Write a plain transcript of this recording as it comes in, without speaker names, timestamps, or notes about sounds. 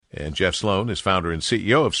And Jeff Sloan is founder and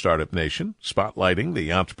CEO of Startup Nation, spotlighting the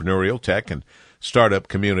entrepreneurial tech and startup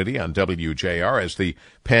community on WJR as the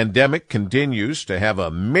pandemic continues to have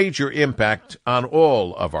a major impact on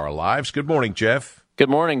all of our lives. Good morning, Jeff. Good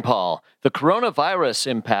morning, Paul. The coronavirus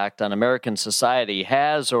impact on American society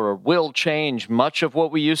has or will change much of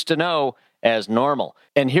what we used to know as normal.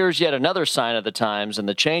 And here's yet another sign of the times and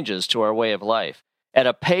the changes to our way of life. At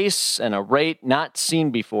a pace and a rate not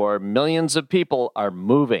seen before, millions of people are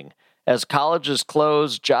moving. As colleges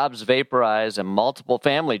close, jobs vaporize, and multiple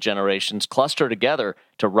family generations cluster together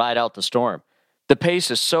to ride out the storm. The pace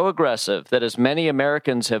is so aggressive that as many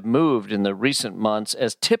Americans have moved in the recent months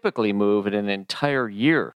as typically move in an entire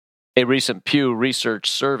year. A recent Pew Research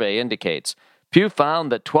survey indicates. Pew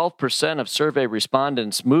found that 12% of survey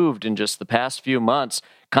respondents moved in just the past few months.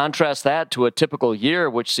 Contrast that to a typical year,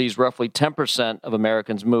 which sees roughly 10% of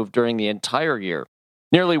Americans move during the entire year.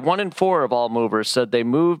 Nearly 1 in 4 of all movers said they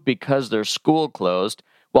moved because their school closed,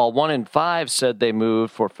 while 1 in 5 said they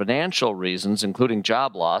moved for financial reasons, including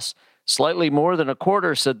job loss. Slightly more than a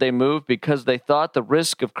quarter said they moved because they thought the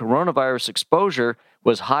risk of coronavirus exposure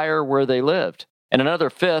was higher where they lived. And another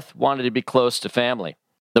fifth wanted to be close to family.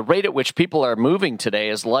 The rate at which people are moving today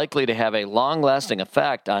is likely to have a long-lasting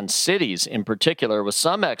effect on cities in particular, with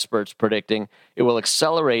some experts predicting it will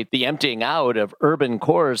accelerate the emptying out of urban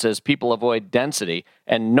cores as people avoid density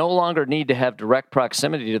and no longer need to have direct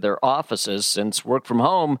proximity to their offices, since work from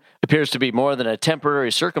home appears to be more than a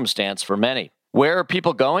temporary circumstance for many. Where are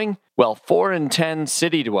people going? Well, 4 in 10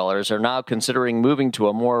 city dwellers are now considering moving to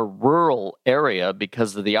a more rural area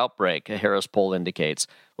because of the outbreak, a Harris poll indicates.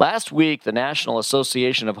 Last week, the National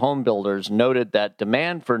Association of Home Builders noted that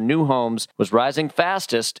demand for new homes was rising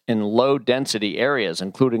fastest in low-density areas,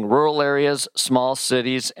 including rural areas, small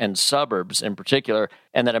cities, and suburbs in particular,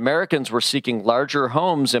 and that Americans were seeking larger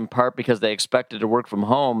homes in part because they expected to work from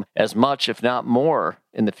home as much, if not more,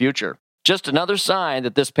 in the future. Just another sign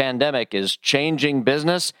that this pandemic is changing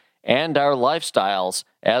business and our lifestyles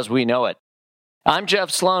as we know it. I'm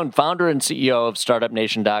Jeff Sloan, founder and CEO of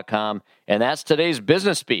StartupNation.com, and that's today's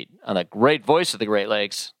Business Beat on the great voice of the Great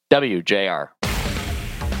Lakes, WJR.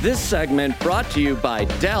 This segment brought to you by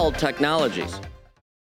Dell Technologies.